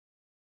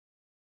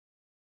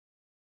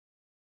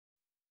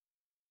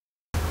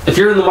If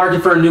you're in the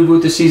market for a new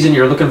boot this season,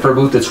 you're looking for a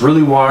boot that's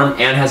really warm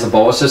and has a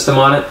BOA system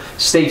on it,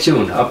 stay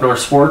tuned. Up North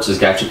Sports has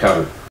got you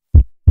covered.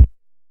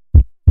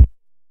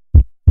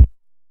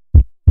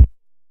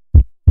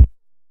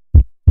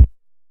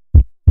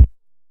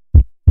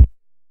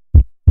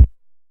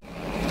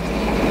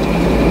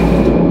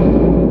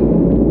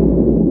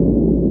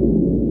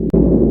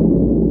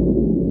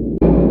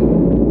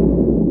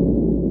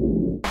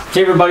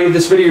 Hey everybody,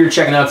 this video you're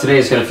checking out today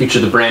is going to feature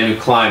the brand new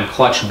Klim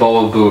Klutch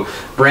Boa boot.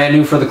 Brand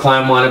new for the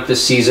Klim lineup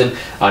this season.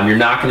 You're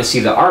not going to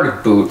see the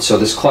Arctic boot, so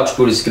this Klutch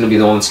boot is going to be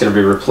the one that's going to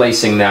be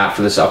replacing that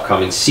for this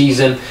upcoming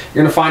season.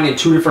 You're going to find it in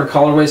two different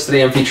colorways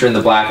today. I'm featuring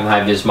the black and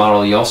high vis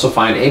model. You also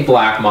find a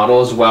black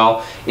model as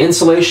well.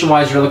 Insulation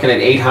wise, you're looking at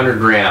 800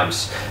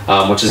 grams,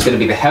 which is going to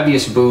be the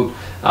heaviest boot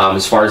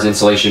as far as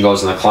insulation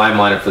goes in the Klim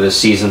lineup for this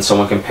season. So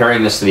when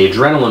comparing this to the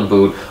Adrenaline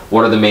boot,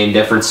 what are the main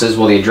differences?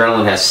 Well, the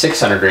Adrenaline has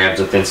 600 grams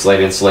of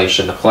thinsulate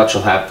insulation. The Klutch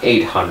will have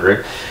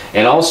 800.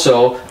 And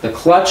also, the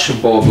Klutch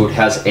Boa boot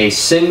has a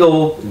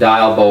single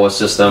dial BOA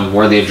system,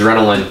 where the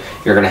Adrenaline,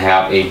 you're going to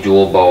have a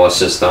dual BOA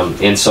system.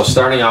 And so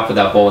starting off with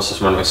that BOA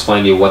system, I'm going to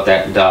explain to you what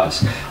that does.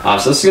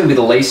 So this is going to be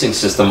the lacing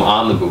system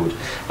on the boot.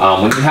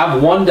 When you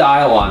have one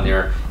dial on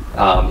there,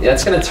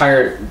 that's going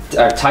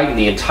to tighten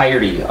the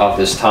entirety of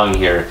this tongue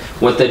here.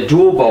 With the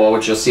dual BOA,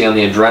 which you'll see on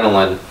the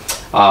Adrenaline,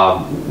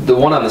 the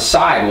one on the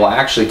side will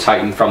actually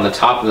tighten from the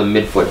top of the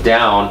midfoot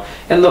down,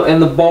 and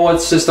the BOA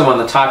system on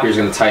the top here is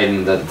going to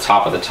tighten the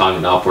top of the tongue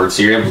and upward,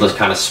 so you're able to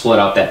kind of split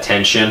out that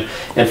tension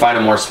and find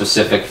a more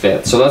specific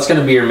fit. So that's going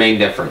to be your main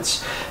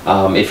difference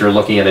if you're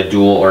looking at a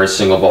dual or a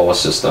single BOA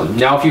system.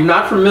 Now, if you're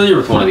not familiar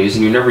with one of these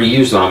and you've never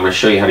used one, I'm going to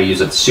show you how to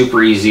use it. It's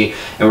super easy,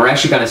 and we're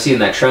actually kind of seeing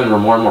that trend where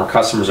more and more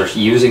customers are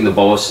using the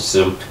BOA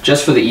system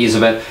just for the ease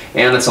of it,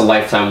 and it's a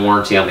lifetime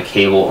warranty on the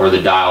cable or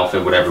the dial if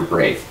it would ever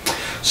break.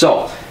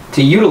 So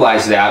to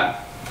utilize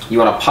that, you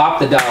want to pop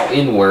the dial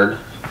inward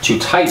to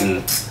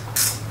tighten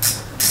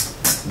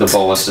the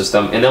BOA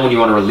system, and then when you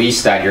want to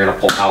release that, you're going to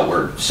pull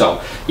outward.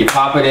 So you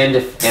pop it in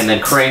and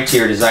then crank to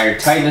your desired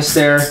tightness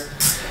there.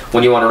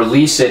 When you want to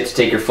release it to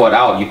take your foot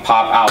out, you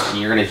pop out, and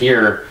you're going to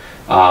hear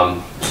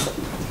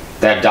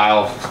that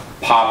dial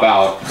pop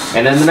out.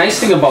 And then the nice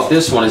thing about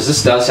this one is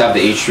this does have the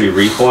H3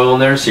 recoil in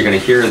there, so you're going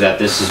to hear that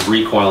this is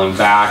recoiling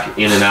back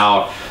in and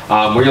out.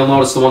 Where you'll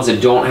notice the ones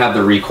that don't have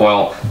the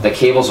recoil, the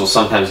cables will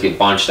sometimes get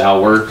bunched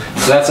outward.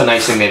 So that's a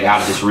nice thing, they've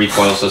added this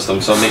recoil system,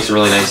 so it makes it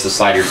really nice to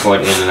slide your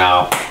foot in and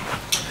out.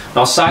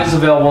 Now, size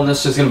available in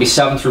this is going to be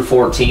 7 through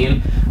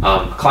 14.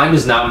 Klim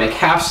does not make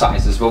half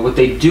sizes, but what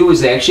they do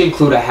is they actually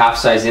include a half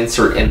size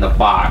insert in the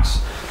box.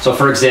 So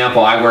for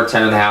example, I wear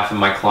 10.5 in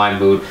my Klim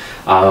boot.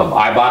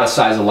 I bought a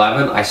size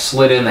 11. I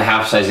slid in the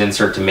half size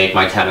insert to make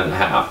my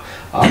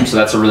 10.5. So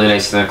that's a really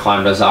nice thing that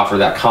Klim does offer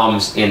that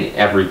comes in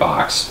every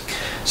box.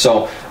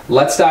 So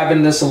let's dive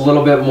into this a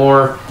little bit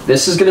more.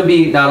 This is going to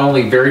be not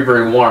only very,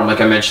 very warm, like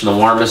I mentioned, the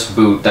warmest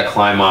boot that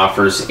Klim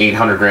offers,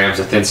 800 grams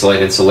of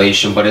thinsulate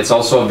insulation, but it's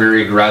also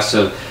very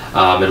aggressive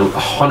and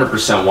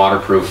 100%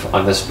 waterproof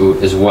on this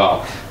boot as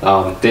well.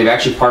 They've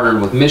actually partnered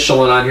with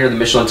Michelin on here, the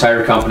Michelin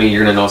tire company.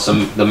 You're going to know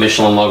the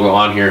Michelin logo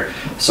on here.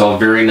 So a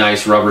very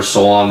nice rubber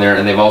sole on there,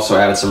 and they've also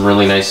added some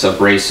really nice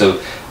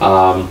abrasive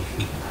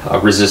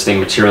resisting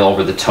material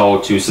over the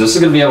toe too. So this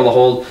is going to be able to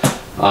hold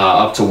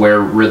up to wear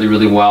really,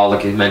 really well.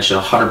 Like I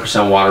mentioned,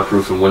 100%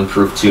 waterproof and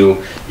windproof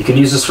too. You can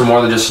use this for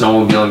more than just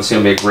snowmobiling. It's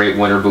going to be a great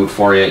winter boot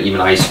for you, even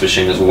ice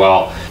fishing as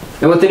well.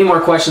 And with any more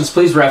questions,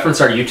 please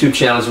reference our YouTube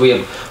channels. We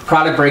have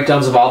product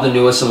breakdowns of all the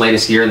newest and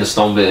latest gear in the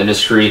snowmobile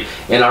industry.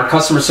 And our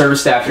customer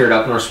service staff here at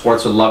Up North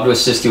Sports would love to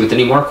assist you with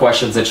any more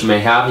questions that you may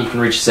have. You can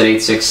reach us at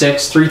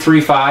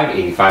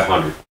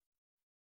 866-335-8500.